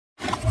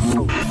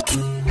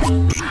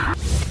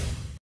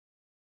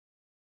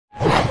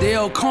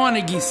Dale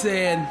Carnegie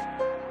said,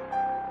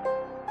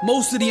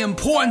 "Most of the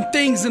important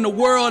things in the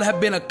world have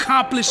been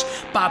accomplished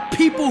by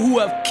people who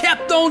have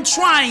kept on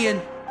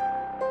trying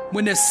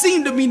when there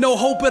seemed to be no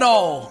hope at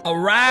all."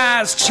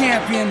 Arise,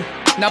 champion.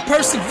 Now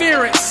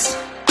perseverance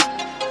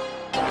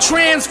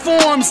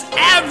transforms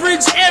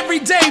average,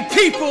 everyday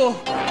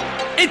people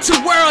into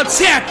world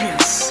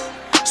champions.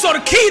 So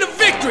the key to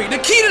victory, the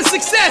key to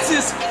success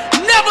is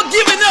never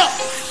giving up.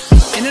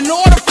 And in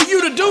order for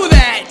you to do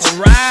that,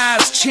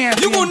 arise,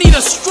 champion, you're gonna need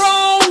a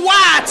strong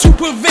why to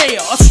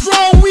prevail, a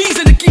strong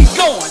reason to keep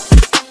going.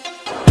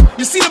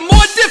 You see, the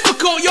more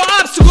difficult your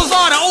obstacles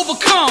are to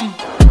overcome,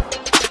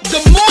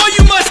 the more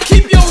you must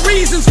keep your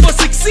reasons for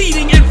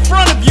succeeding in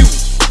front of you.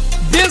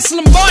 Vince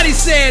Lombardi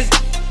said,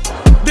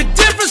 "The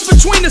difference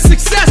between a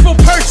successful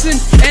person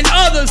and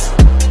others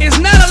is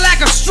not a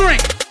lack of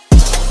strength,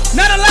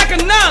 not a lack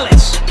of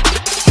knowledge,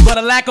 but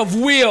a lack of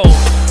will."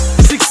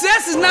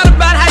 Success is not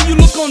about how you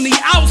look on the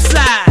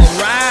outside.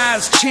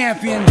 Arise,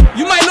 champion.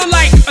 You might look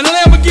like a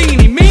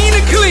Lamborghini, mean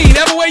and clean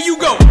everywhere you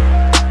go.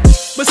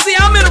 But see,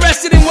 I'm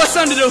interested in what's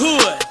under the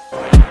hood,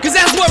 cause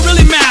that's what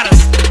really matters.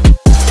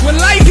 When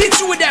life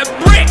hits you with that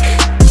brick,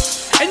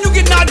 and you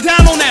get knocked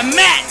down on that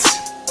mat,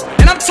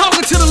 and I'm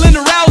talking to the Linda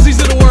Rouseys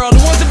of the world,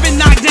 the ones that have been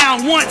knocked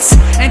down once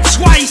and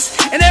twice,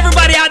 and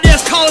everybody out there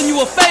is calling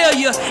you a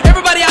failure,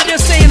 everybody out there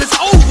saying it's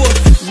over,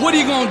 what are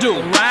you gonna do?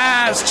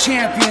 Rise,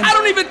 champion. I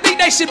don't even think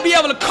they should be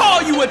able to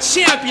call you a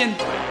champion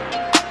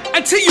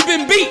until you've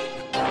been beat,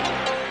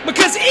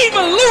 because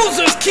even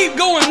losers keep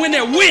going when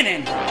they're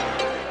winning.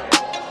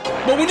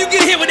 But when you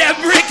get hit with that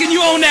brick and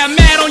you own that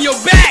mat on your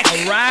back,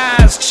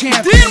 arise,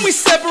 champion. Then we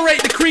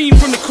separate the cream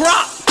from the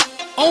crop.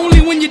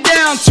 Only when you're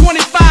down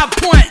 25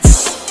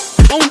 points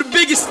on the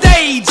biggest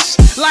stage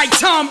like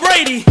Tom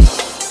Brady,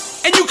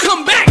 and you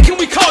come back, can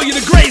we call you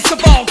the greatest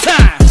of all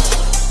time?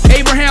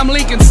 Abraham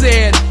Lincoln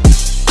said,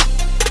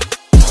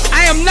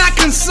 "I am not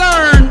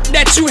concerned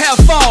that you have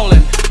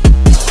fallen.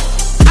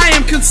 I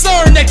am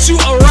concerned that you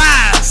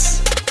arise."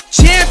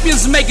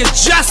 Champions make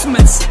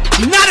adjustments,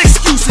 not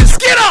excuses.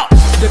 Get up!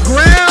 The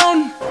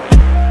ground,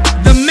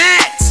 the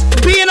mat,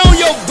 being on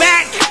your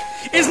back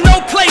is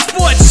no place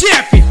for a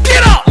champion.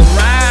 Get up!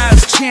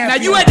 Arise, champion. Now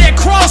you at that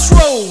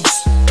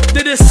crossroads.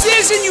 The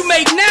decision you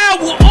make now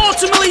will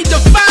ultimately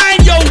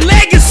define your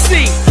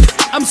legacy.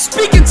 I'm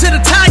speaking to the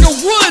Tiger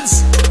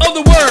Woods of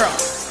the world.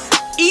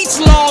 Each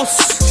loss,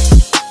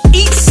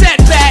 each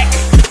setback,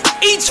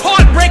 each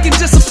heartbreaking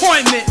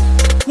disappointment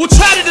will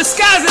try to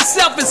disguise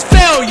itself as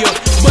failure,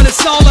 but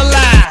it's all a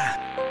lie.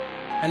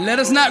 And let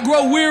us not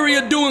grow weary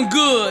of doing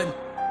good,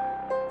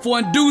 for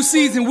in due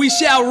season we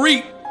shall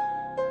reap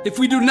if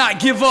we do not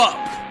give up.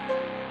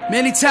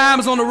 Many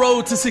times on the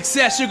road to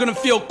success, you're gonna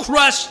feel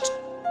crushed,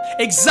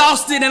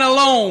 exhausted, and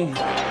alone.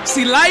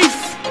 See,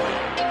 life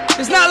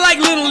is not like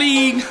Little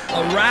League.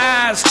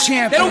 Arise,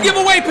 champion. They don't give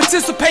away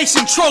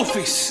participation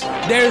trophies.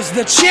 There's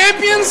the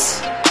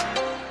champions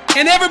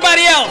and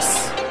everybody else.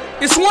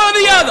 It's one or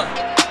the other.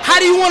 How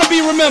do you want to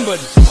be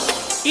remembered?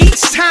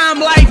 Each time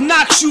life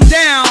knocks you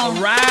down,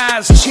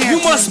 arise, champion.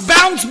 You must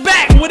bounce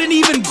back with an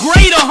even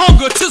greater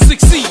hunger to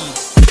succeed.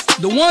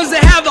 The ones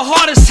that have the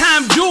hardest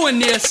time doing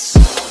this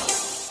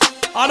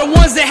are the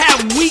ones that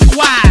have weak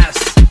whys.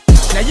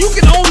 Now you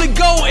can only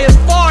go as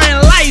far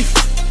in life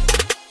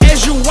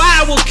as your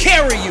why will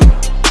carry you.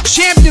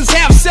 Champions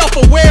have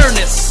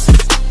self-awareness.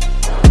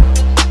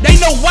 They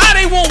know why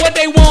they want what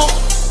they want,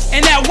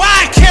 and that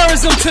why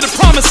carries them to the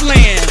promised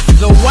land.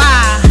 The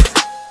why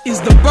is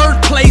the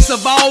birthplace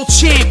of all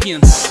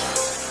champions.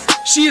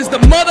 She is the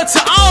mother to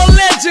all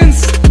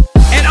legends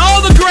and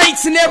all the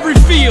greats in every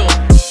field.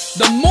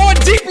 The more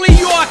deeply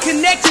you are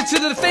connected to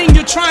the thing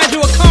you're trying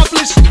to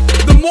accomplish,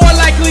 the more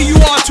likely you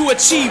are to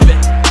achieve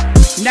it.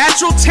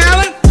 Natural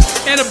talent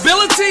and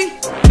ability,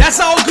 that's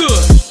all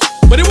good,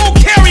 but it won't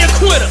carry a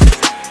quitter.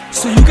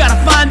 So you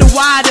gotta find a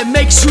why that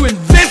makes you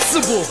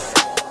invincible,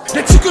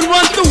 that you can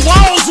run through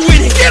walls with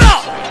it. Get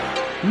up!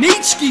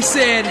 Nietzsche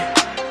said,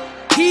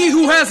 "He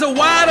who has a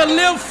why to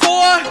live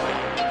for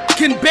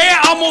can bear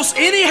almost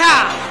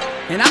anyhow."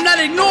 And I'm not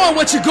ignoring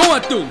what you're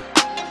going through.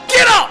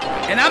 Get up!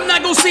 And I'm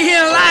not gonna sit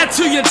here and lie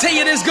to you and tell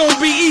you it's gonna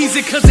be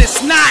easy, cause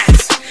it's not.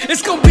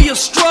 It's gonna be a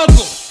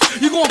struggle.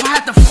 You're gonna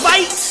have to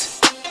fight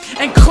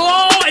and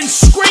claw and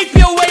scrape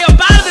your way up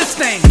out of this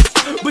thing.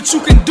 But you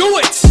can do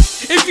it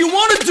if you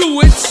want to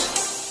do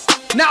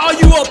it. Now, are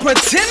you a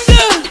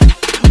pretender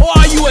or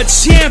are you a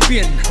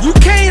champion? You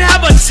can't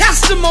have a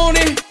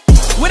testimony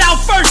without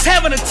first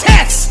having a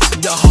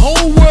test. The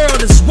whole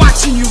world is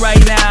watching you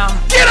right now.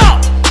 Get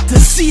up to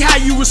see how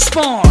you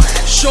respond.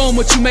 Show them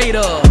what you made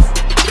of.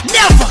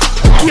 Never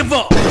give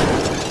up.